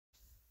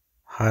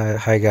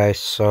Hi guys.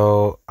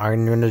 So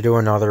I'm gonna do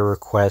another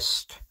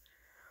request.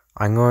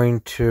 I'm going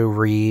to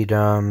read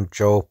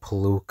Joe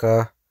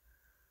Palooka.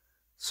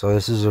 So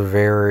this is a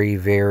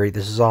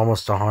this is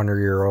almost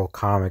 100-year-old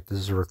comic. This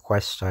is a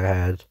request I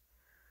had.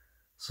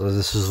 So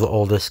this is the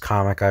oldest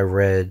comic I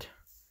read.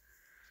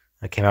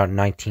 It came out in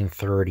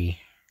 1930,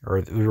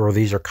 or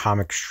these are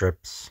comic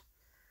strips.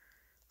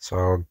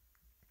 So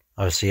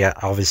obviously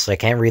I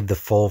can't read the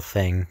full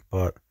thing,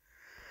 but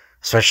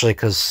especially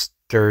because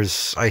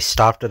I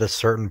stopped at a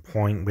certain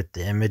point with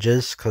the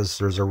images because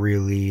there's a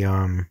really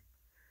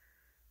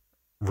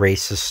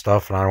racist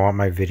stuff, and I don't want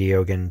my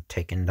video getting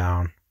taken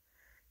down.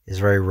 It's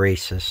very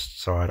racist,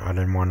 so I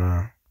didn't want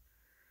to.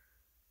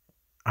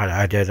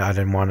 I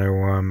didn't want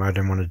to. I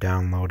didn't want to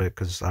download it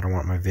because I don't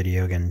want my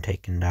video getting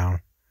taken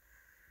down.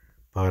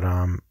 But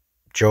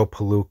Joe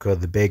Palooka,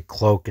 the big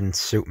cloak and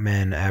suit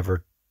man,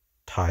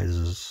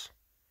 advertises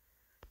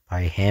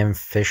by Ham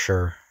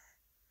Fisher.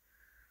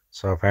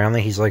 So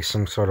apparently he's like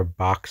some sort of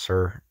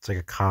boxer. It's like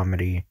a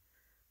comic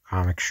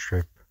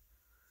strip.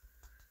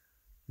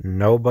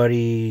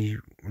 Nobby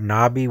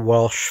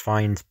Welsh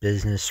finds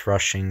business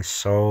rushing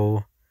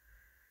so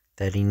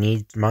that he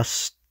needs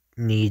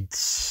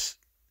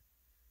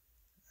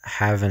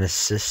have an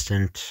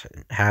assistant.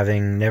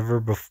 Having never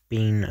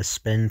been a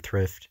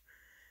spendthrift,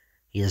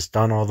 he has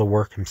done all the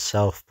work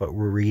himself, but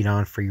read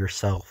on for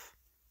yourself.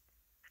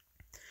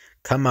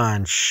 Come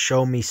on,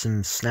 show me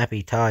some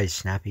snappy ties,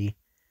 Snappy.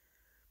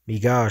 Me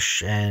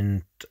gosh,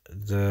 and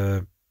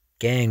the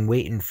gang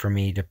waiting for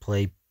me to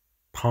play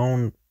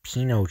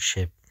Pino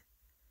Chip.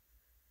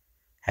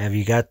 Have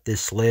you got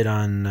this lid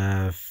on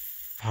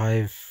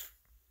 5?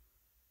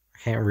 I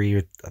can't read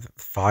it.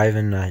 5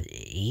 and the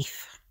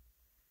 8th?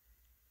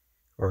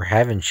 Or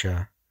haven't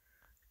ya?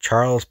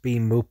 Charles B.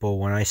 Moople,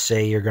 when I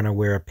say you're gonna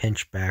wear a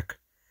pinchback,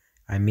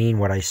 I mean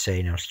what I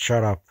say. Now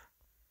shut up.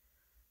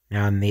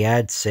 Now in the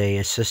ad say,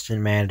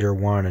 assistant manager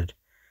wanted.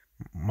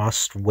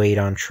 Must wait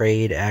on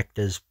trade, act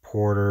as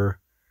porter,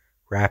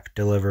 wrap,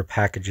 deliver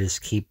packages,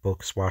 keep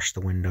books, wash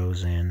the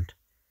windows, and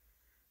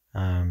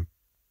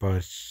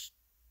but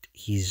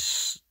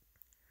he's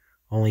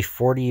only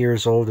 40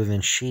 years older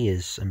than she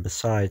is, and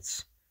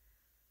besides,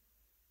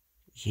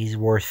 he's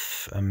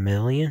worth $1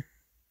 million?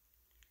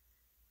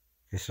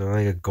 Okay, so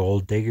like a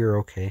gold digger,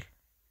 okay.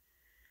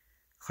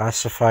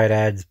 Classified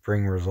ads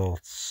bring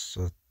results.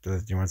 So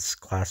you want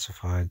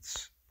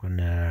classifieds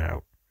when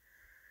out.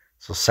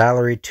 So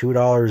salary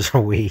 $2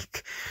 a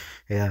week.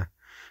 Yeah.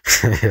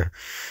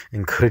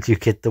 And could you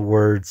get the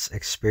words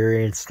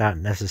experience not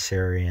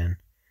necessary in?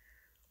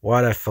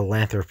 What a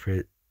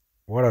philanthropist.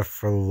 What a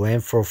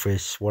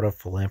philanthropist. What a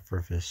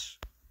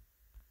philanthropist.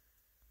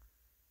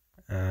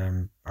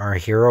 Our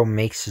hero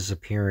makes his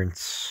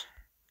appearance.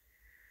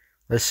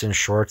 Listen,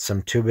 Shorts,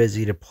 I'm too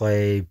busy to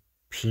play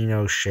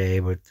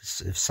Pinochet, but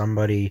if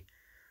somebody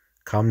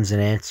comes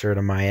in answer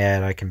to my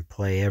ad, I can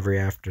play every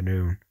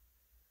afternoon.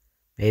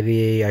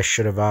 Maybe I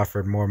should have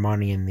offered more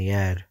money in the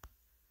ad.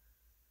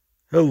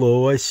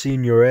 Hello, I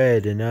seen your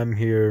ad, and I'm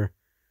here.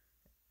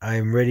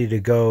 I'm ready to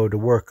go to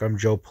work. I'm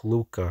Joe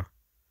Palooka.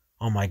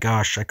 Oh my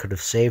gosh, I could have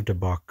saved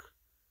 $1.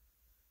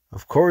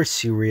 Of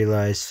course you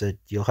realize that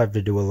you'll have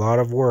to do a lot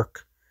of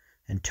work,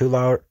 and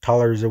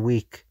 $2 a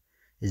week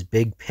is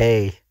big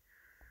pay.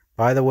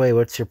 By the way,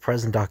 what's your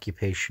present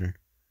occupation?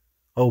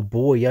 Oh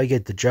boy, I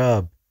get the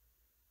job.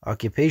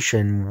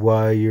 Occupation?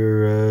 Why,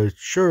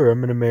 sure,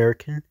 I'm an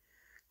American.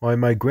 Why,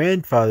 my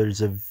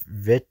grandfather's a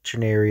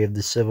veterinary of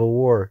the Civil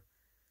War.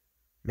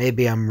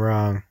 Maybe I'm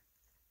wrong.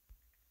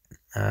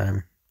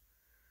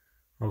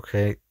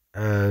 Okay.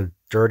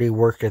 Dirty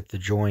work at the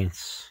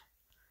joints.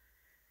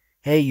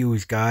 Hey,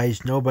 yous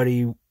guys,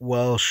 nobody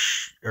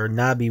Welsh, or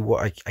Nobby,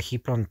 I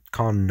keep on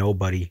calling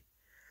nobody.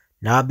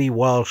 Nobby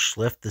Walsh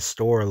left the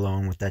store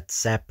alone with that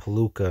sap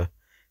Palooka.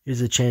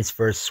 Here's a chance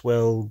for a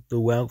swell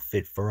new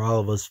outfit for all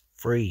of us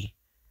free.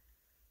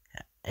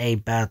 Hey,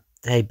 Bat,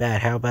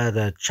 how about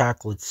a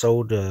chocolate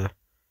soda?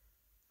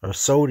 Or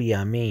sody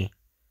on me.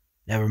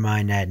 Never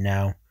mind that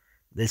now.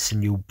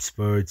 Listen, you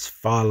birds,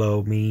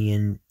 follow me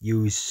and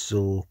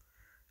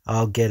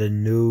I'll get a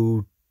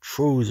new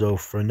trousseau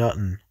for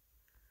nothing.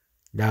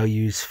 Now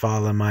yous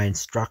follow my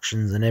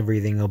instructions and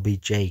everything'll be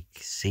Jake,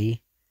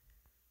 see?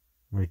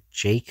 With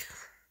Jake?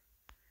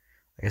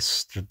 I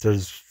guess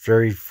there's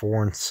very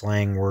foreign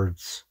slang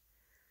words.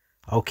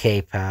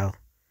 Okay, pal.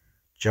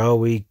 Joe,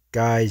 we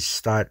guys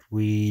thought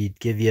we'd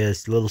give you a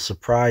little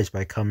surprise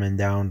by coming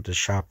down to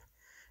shop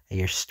at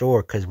your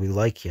store 'cause we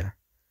like you.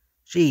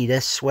 Gee,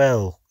 that's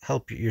swell.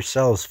 Help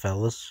yourselves,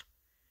 fellas.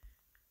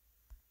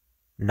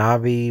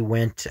 Nobby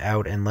went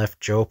out and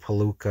left Joe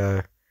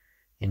Palooka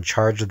in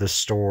charge of the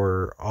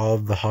store. All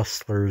of the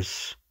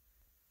hustlers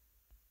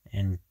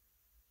and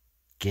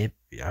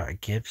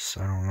Gibbs,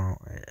 I don't know,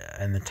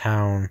 and the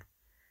town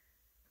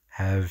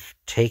have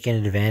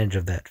taken advantage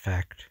of that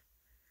fact.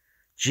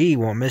 Gee,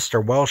 won't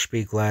Mr. Welsh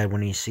be glad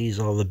when he sees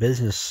all the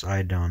business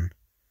I done?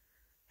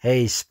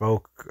 Hey,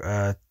 Spoke,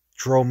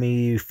 throw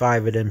me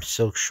 5 of them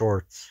silk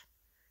shorts.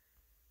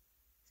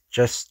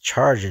 Just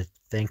charge it,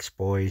 thanks,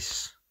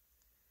 boys.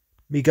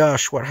 Me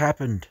gosh, what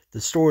happened? The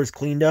store is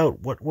cleaned out.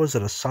 What was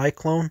it, a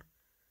cyclone?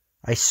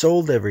 I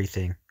sold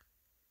everything.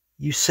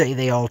 You say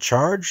they all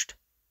charged?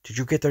 Did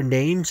you get their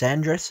names,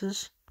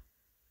 addresses?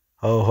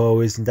 Ho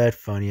ho, isn't that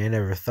funny? I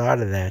never thought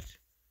of that.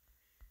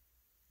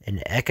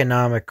 An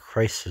economic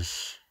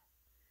crisis.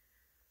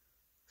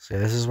 So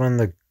this is when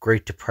the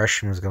Great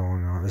Depression was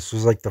going on. This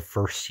was like the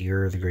first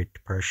year of the Great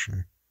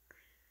Depression.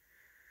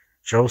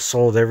 Joe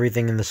sold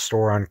everything in the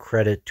store on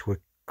credit to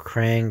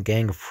a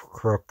gang of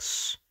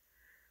crooks.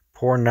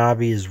 Poor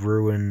Nobby is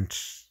ruined.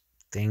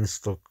 Things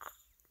look,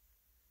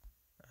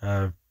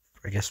 I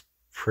guess,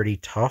 pretty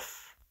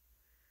tough.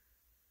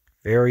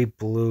 Very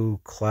blue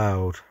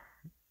cloud.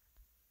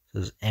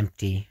 This is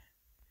empty.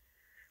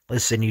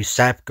 Listen, you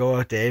sap, go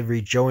out to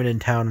every joint in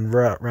town and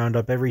round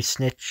up every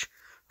snitch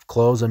of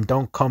clothes and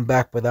don't come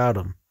back without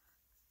 'em.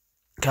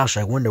 Gosh,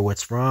 I wonder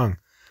what's wrong.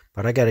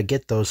 But I gotta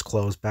get those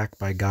clothes back,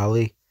 by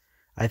golly.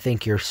 I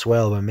think you're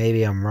swell, but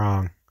maybe I'm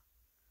wrong.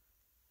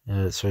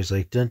 So he's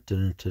like, dun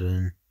dun dun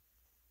dun.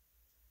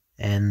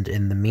 And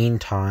in the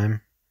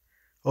meantime,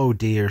 oh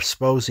dear,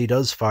 suppose he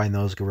does find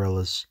those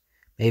gorillas.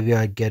 Maybe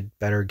I'd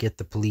better get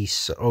the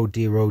police. Oh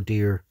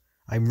dear,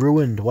 I'm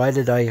ruined. Why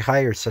did I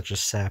hire such a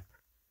sap?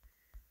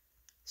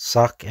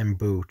 Sock and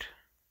boot.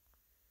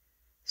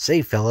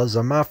 Say, fellas,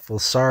 I'm awful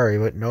sorry,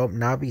 but nope,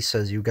 Nobby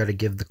says you gotta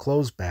give the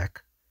clothes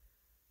back.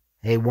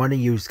 Hey, one of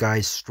you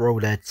guys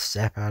throw that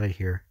sap out of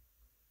here.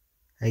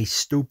 Hey,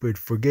 stupid,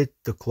 forget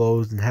the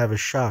clothes and have a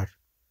shot.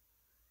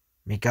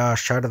 Me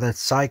gosh, how did that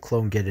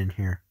cyclone get in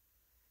here?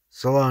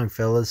 So long,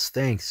 fellas,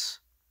 thanks.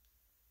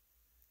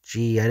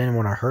 Gee, I didn't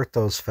want to hurt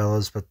those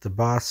fellas, but the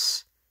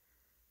boss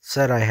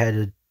said I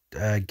had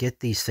to get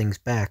these things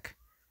back.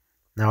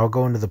 Now I'll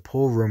go into the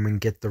pool room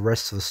and get the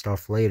rest of the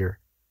stuff later.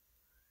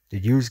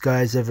 Did you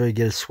guys ever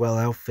get a swell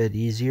outfit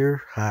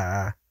easier?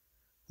 Ha.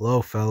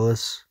 Hello,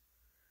 fellas.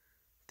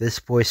 This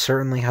boy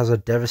certainly has a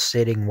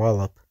devastating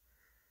wallop.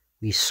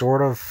 We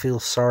sort of feel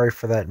sorry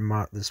for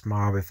this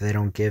mob if they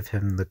don't give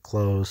him the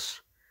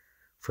clothes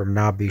from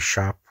Nobby's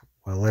shop.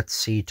 Well, let's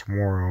see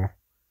tomorrow.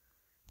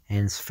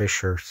 Hans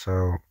Fisher,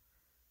 so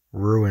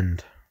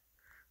ruined.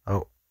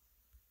 Oh.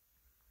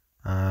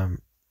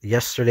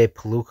 Yesterday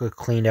Palooka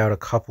cleaned out a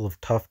couple of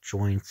tough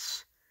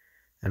joints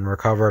and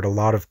recovered a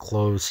lot of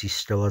clothes he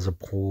still has a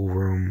pool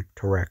room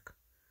to wreck.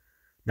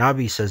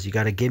 Nobby says you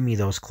gotta give me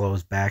those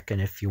clothes back,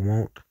 and if you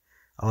won't,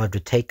 I'll have to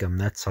take 'em,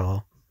 that's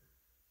all.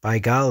 By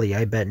golly,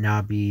 I bet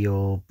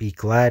Nobby'll be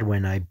glad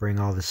when I bring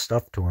all this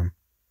stuff to him.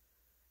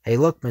 Hey,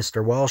 look,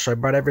 Mr. Walsh, I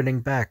brought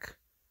everything back.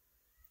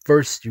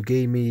 First, you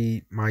gave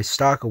me my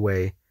stock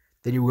away,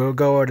 then you will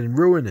go out and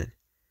ruin it.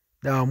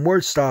 Now I'm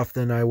worse off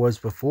than I was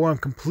before. I'm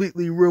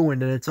completely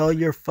ruined, and it's all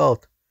your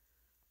fault.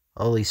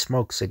 Holy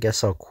smokes, I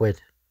guess I'll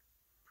quit.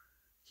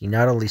 He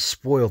not only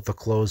spoiled the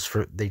clothes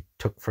they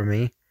took from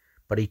me,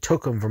 but he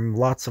took them from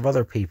lots of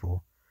other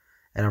people.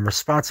 And I'm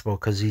responsible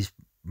because he's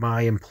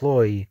my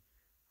employee.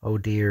 Oh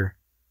dear.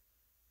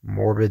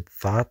 Morbid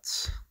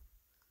thoughts.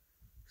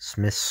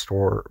 Smith's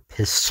store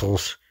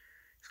pistols.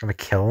 He's gonna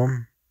kill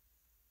him.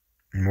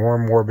 More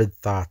morbid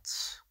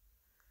thoughts.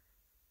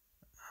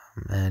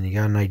 And you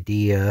got an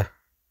idea.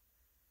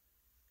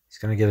 He's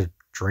gonna get a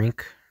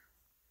drink.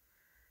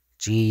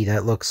 Gee,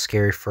 that looks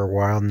scary for a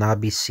while.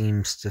 Nobby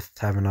seems to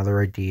have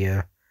another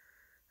idea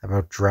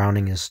about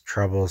drowning his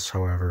troubles,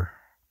 however.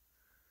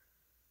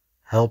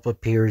 Help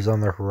appears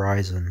on the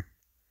horizon.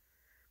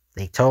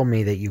 They told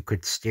me that you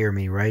could steer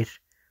me, right?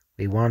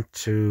 We want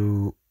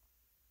to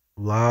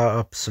law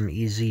up some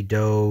easy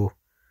dough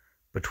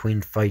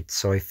between fights,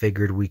 so I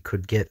figured we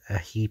could get a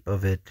heap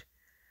of it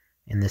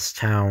in this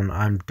town.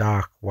 I'm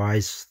Doc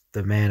Wise,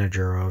 the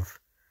manager of.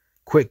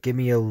 Quick, give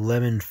me a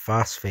lemon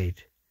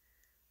phosphate.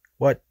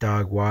 What,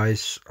 Dog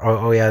Wise?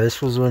 Oh yeah,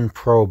 this was when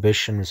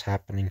Prohibition was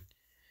happening.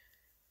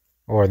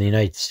 Or the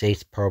United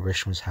States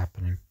Prohibition was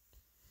happening.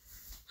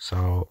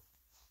 So,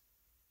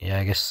 yeah,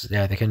 I guess,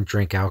 yeah, they couldn't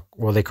drink alcohol.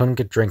 Well, they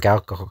couldn't drink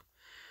alcohol.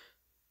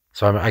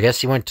 So I guess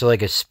he went to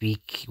like a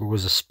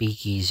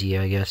speakeasy,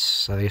 I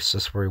guess. I guess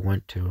that's where he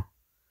went to.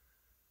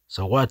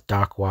 So what,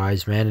 Doc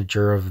Wise,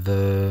 manager of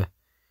the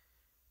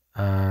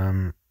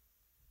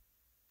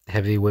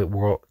heavyweight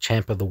world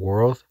champ of the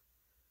world?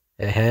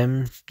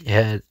 Him?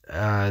 Yeah,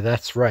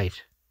 that's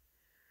right.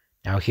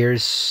 Now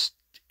here's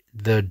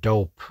the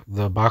dope.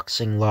 The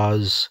boxing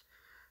laws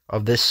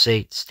of this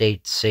state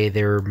say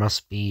there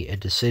must be a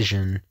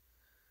decision.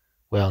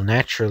 Well,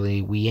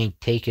 naturally, we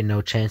ain't taking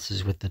no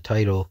chances with the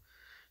title,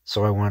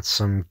 so I want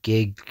some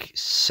gig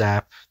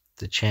sap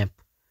the champ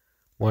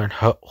won't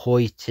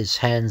hoist his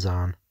hands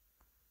on.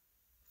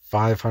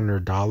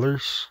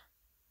 $500?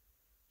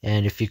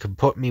 And if you can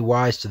put me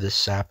wise to this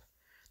sap,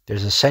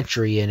 there's a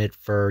century in it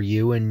for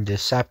you, and the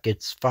sap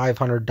gets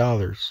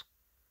 $500.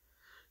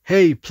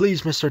 Hey,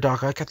 please, Mr.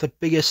 Doc, I got the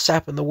biggest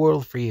sap in the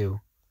world for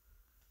you.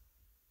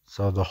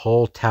 So the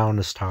whole town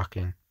is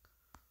talking.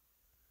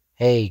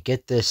 Hey,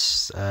 get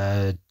this,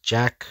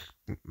 Jack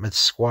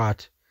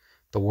McSquat,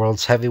 the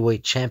world's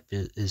heavyweight champ,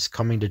 is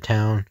coming to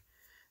town.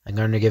 I'm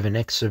going to give an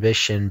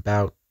exhibition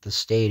about the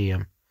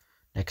stadium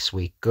next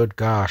week. Good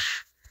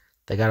gosh.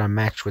 They got a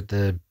match with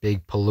the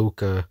big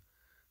Palooka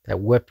that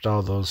whipped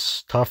all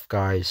those tough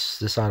guys.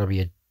 This ought to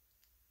be a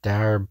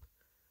darb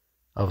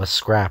of a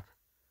scrap.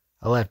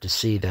 I'll have to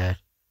see that.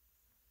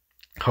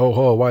 Ho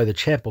ho, why the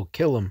champ will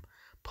kill him.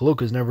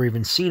 Palooka's never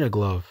even seen a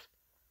glove.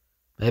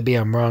 Maybe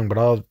I'm wrong, but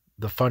all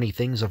the funny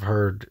things I've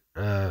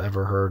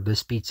ever heard,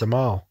 this beats them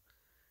all.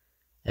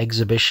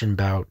 Exhibition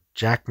bout,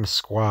 Jack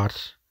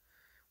Musquat,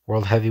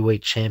 World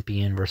Heavyweight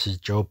Champion versus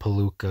Joe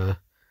Palooka,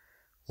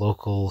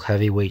 local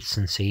heavyweight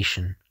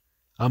sensation.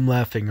 I'm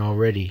laughing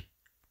already.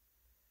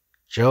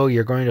 Joe,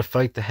 you're going to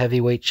fight the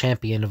heavyweight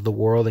champion of the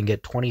world and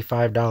get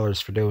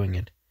 $25 for doing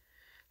it.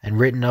 And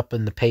written up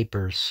in the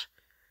papers.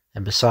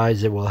 And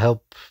besides, it will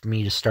help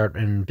me to start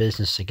in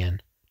business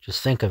again.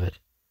 Just think of it.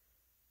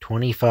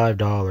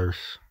 $25.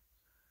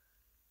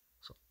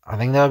 So I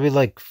think that would be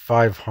like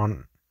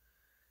 500.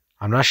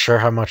 I'm not sure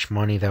how much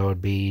money that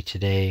would be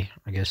today.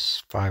 I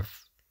guess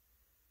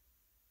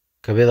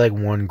could be like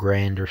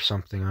 $1,000 or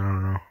something. I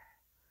don't know.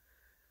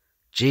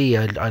 Gee,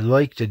 I'd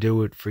like to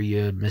do it for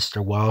you,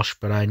 Mr. Walsh,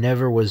 but I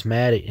never was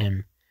mad at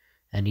him,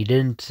 and he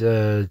didn't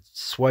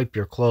swipe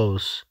your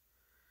clothes.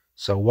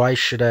 So why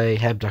should I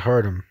have to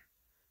hurt him?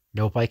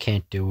 Nope, I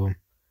can't do him.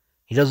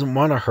 He doesn't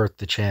want to hurt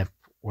the champ.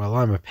 Well,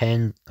 I'm a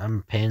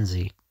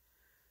pansy.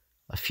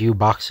 A few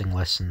boxing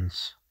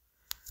lessons.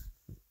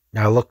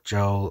 Now look,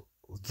 Joe,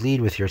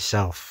 lead with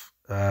yourself,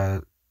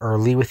 or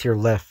lead with your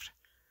left.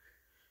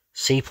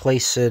 See,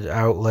 place it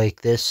out like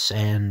this,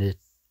 and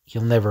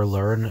you'll never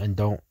learn, and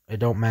it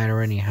don't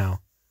matter anyhow.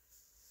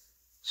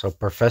 So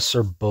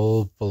Professor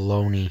Bull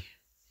Baloney,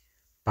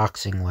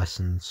 boxing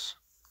lessons.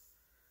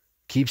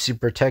 Keeps you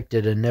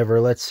protected and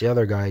never lets the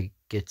other guy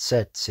get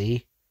set,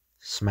 see?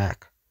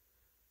 Smack.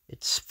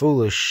 It's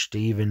foolish to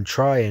even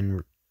try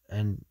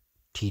and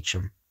teach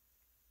him.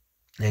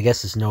 I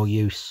guess it's no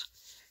use.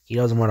 He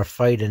doesn't want to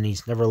fight and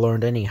he's never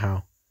learned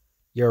anyhow.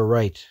 You're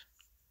right.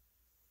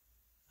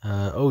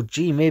 Oh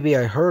gee, maybe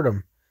I hurt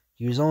him.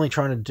 He was only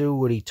trying to do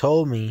what he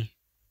told me.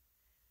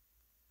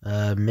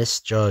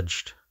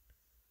 Misjudged.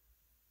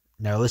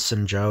 Now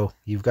listen, Joe,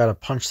 you've got to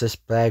punch this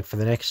bag for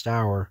the next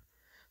hour.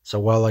 So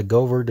while I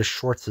go over to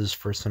Schwartz's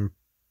for some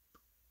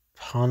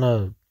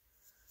panacle?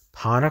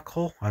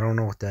 I don't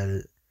know what that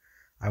is.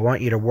 I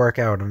want you to work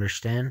out,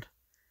 understand?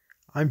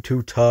 I'm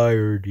too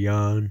tired,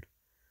 Jan.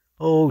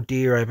 Oh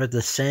dear, I bet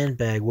the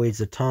sandbag weighs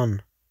a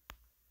ton.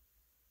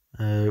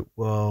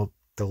 Well,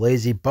 the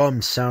lazy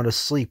bum's sound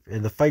asleep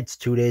and the fight's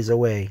 2 days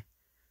away.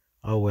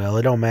 Oh well,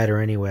 it don't matter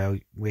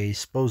anyway. We're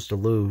supposed to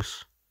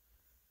lose.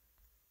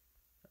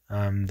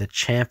 The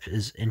champ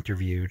is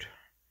interviewed.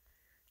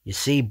 You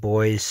see,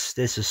 boys,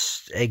 this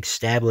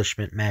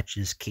establishment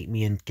matches keep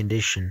me in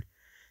condition,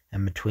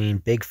 and between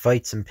big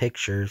fights and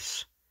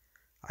pictures,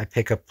 I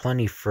pick up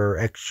plenty for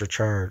extra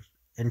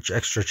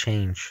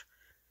change.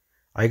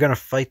 Are you gonna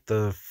fight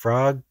the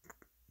frog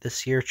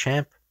this year,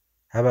 champ?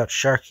 How about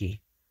Sharky?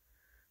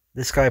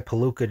 This guy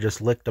Palooka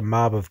just licked a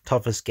mob of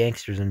toughest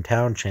gangsters in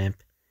town,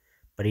 champ,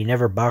 but he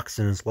never boxed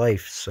in his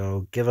life,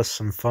 so give us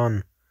some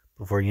fun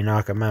before you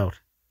knock him out.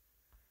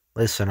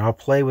 Listen, I'll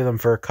play with him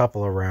for a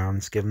couple of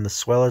rounds, give him the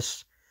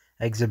swellest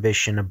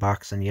exhibition of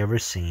boxing you ever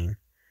seen,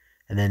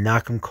 and then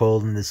knock him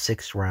cold in the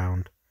 6th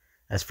round.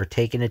 As for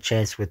taking a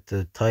chance with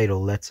the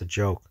title, that's a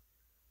joke.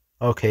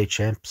 Okay,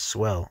 champ,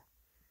 swell.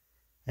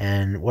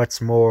 And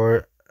what's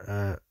more,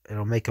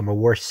 it'll make him a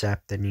worse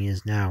sap than he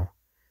is now.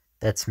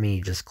 That's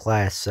me, just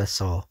class, that's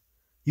all.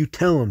 You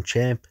tell him,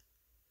 champ.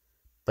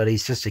 But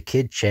he's just a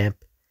kid,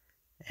 champ,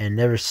 and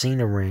never seen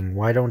a ring.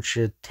 Why don't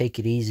you take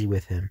it easy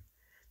with him?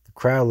 The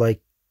crowd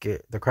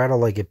will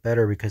like it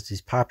better because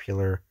he's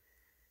popular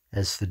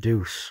as the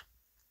deuce.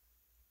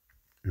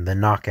 The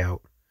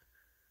knockout.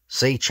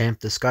 Say,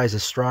 champ, this guy's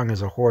as strong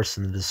as a horse,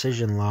 and the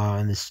decision law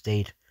in this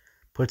state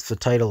puts the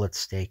title at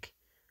stake.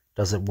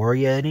 Does it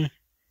worry you any?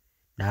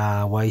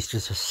 Nah, why, he's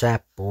just a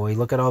sap, boy.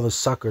 Look at all the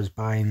suckers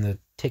buying the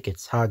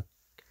tickets. Hot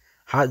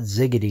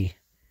ziggity.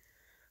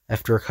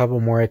 After a couple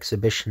more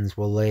exhibitions,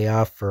 we'll lay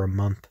off for a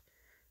month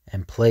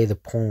and play the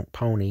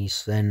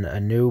ponies, then a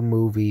new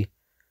movie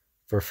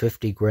for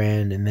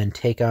 $50,000, and then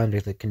take on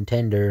to the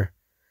contender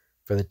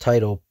for the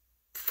title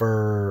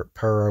per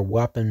a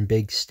whopping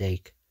big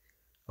stake.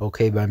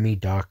 Okay by me,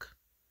 Doc.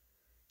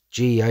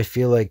 Gee, I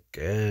feel like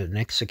an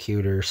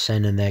executor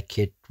sending that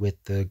kid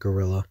with the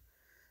gorilla.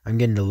 I'm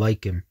getting to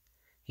like him.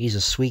 He's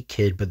a sweet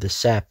kid, but the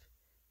sap,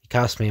 he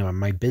cost me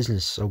my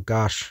business, oh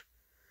gosh.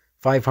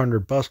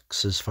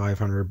 $500 is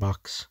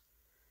 $500.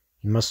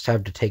 He must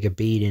have to take a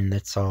beating,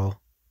 that's all.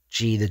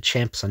 Gee, the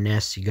champ's a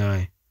nasty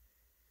guy.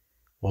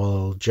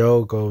 While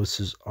Joe goes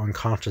his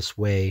unconscious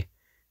way,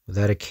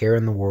 without a care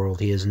in the world,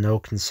 he has no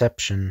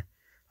conception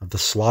of the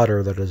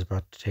slaughter that is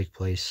about to take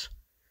place,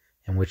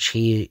 in which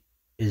he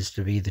is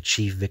to be the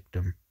chief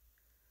victim.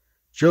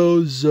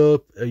 Joe's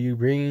up. Are you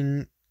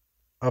bringing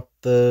up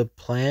the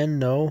plan?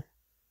 No?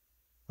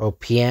 Oh,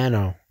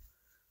 piano.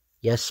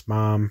 Yes,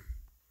 Mom.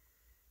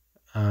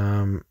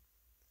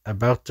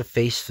 About to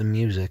face the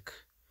music.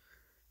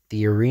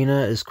 The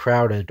arena is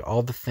crowded.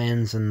 All the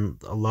fans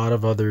and a lot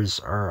of others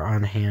are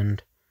on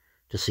hand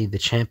to see the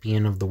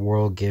champion of the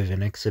world give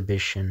an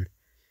exhibition,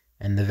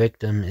 and the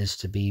victim is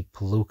to be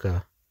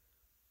Palooka.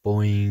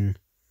 Boing.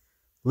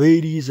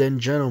 Ladies and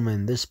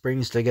gentlemen, this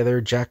brings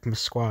together Jack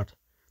Musquat,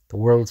 the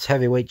world's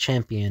heavyweight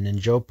champion, and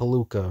Joe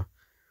Palooka,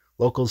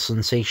 local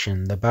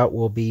sensation. The bout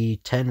will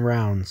be 10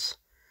 rounds,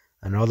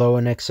 and although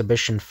an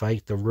exhibition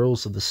fight, the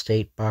rules of the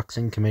State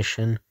Boxing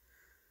Commission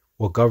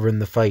will govern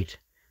the fight.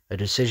 A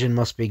decision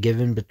must be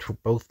given between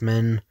both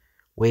men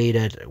weighed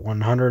at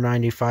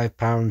 195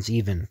 pounds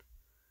even.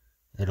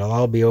 It'll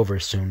all be over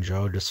soon,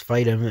 Joe. Just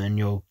fight him and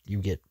you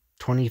get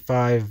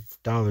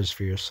 $25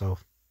 for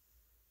yourself.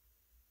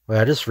 Well,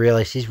 I just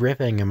realized he's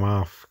ripping him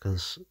off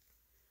because,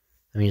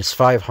 I mean, it's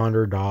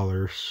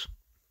 $500.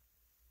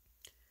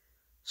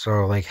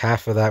 So, like,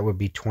 half of that would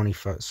be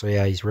 25. So,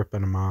 yeah, he's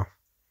ripping him off.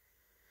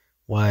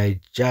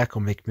 Why, Jack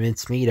will make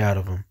mincemeat out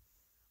of him.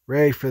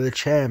 Ready for the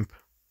champ.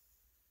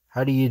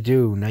 How do you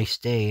do? Nice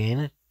day,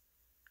 ain't it?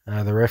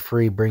 The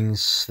referee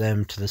brings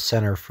them to the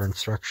center for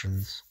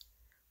instructions.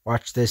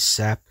 Watch this,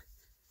 sap.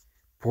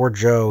 Poor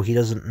Joe, he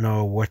doesn't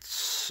know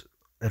what's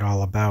it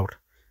all about.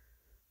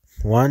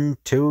 1,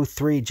 2,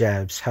 3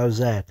 jabs. How's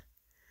that?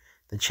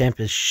 The champ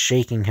is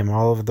shaking him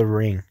all over the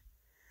ring.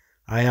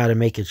 I ought to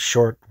make it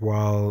short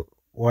while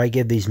I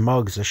give these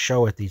mugs a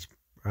show at these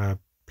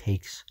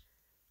peaks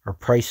or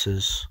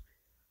prices.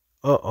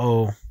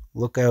 Uh-oh.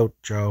 Look out,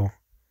 Joe.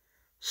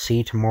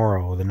 See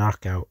tomorrow, the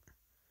knockout.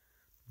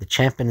 The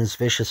champ in his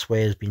vicious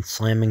way has been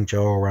slamming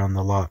Joe around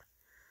the lot.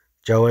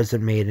 Joe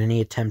hasn't made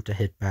any attempt to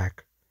hit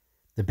back.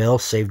 The bell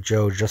saved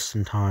Joe just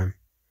in time.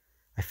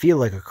 I feel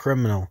like a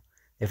criminal.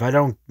 If I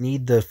don't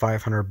need the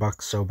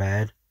 $500 so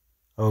bad.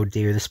 Oh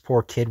dear, this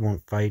poor kid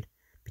won't fight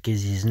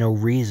because he has no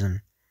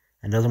reason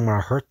and doesn't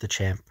want to hurt the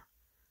champ.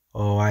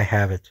 Oh, I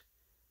have it.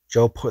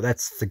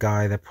 That's the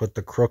guy that put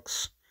the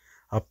crooks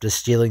up to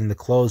stealing the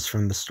clothes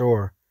from the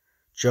store.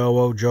 Joe,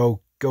 oh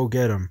Joe, go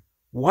get him.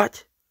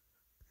 What?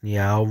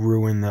 Yeah, I'll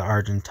ruin the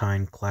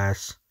Argentine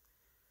class.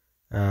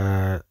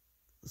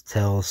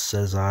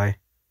 Says I.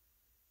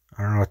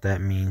 I don't know what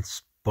that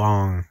means.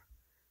 Bong.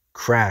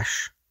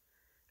 Crash.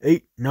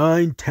 8,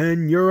 9,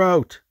 10, you're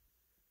out.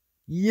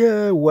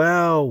 Yeah,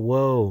 wow,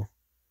 whoa.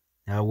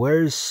 Now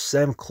where's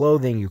them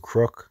clothing, you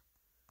crook?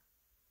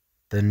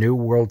 The new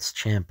world's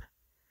champ.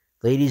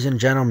 Ladies and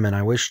gentlemen,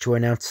 I wish to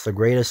announce the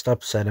greatest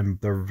upset in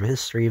the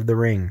history of the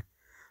ring.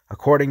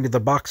 According to the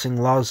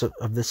boxing laws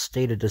of this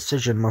state, a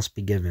decision must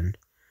be given.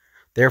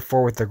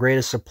 Therefore, with the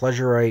greatest of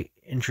pleasure, I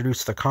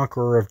introduce the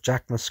conqueror of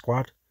Jack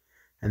Musquat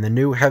and the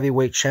new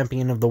heavyweight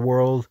champion of the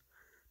world,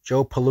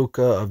 Joe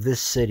Palooka of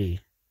this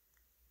city.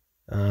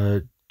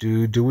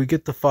 Do we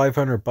get the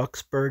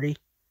 $500, Birdie?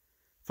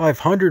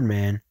 500,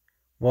 man?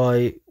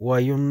 Why,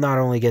 you'll not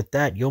only get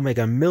that, you'll make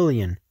 $1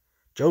 million.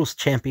 Joe's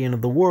champion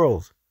of the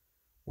world.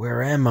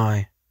 Where am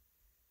I?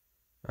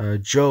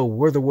 Joe,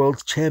 we're the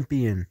world's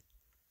champion.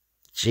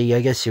 Gee,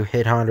 I guess you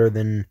hit harder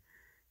than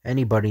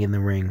anybody in the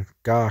ring.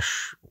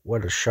 Gosh,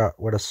 what a shot,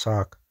 what a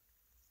sock.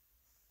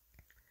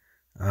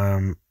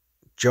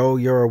 Joe,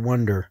 you're a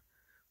wonder.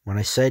 When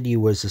I said you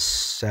was a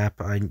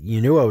sap,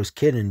 you knew I was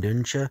kidding,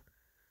 didn't you?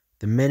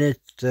 The minute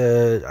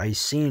I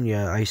seen you,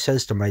 I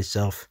says to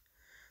myself,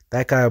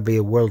 that guy'll be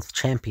a world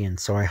champion,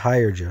 so I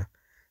hired you.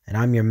 And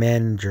I'm your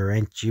manager,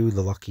 ain't you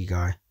the lucky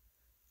guy?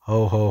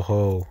 Ho, ho,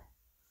 ho.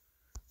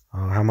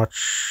 How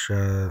much,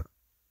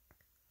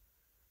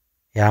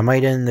 Yeah, I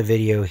might end the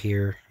video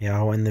here. Yeah,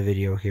 I'll end the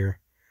video here.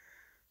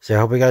 So I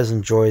hope you guys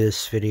enjoy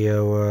this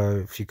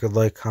video. If you could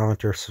like,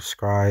 comment, or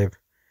subscribe,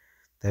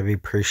 that'd be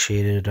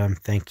appreciated.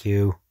 Thank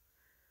you.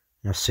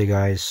 I'll see you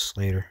guys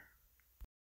later.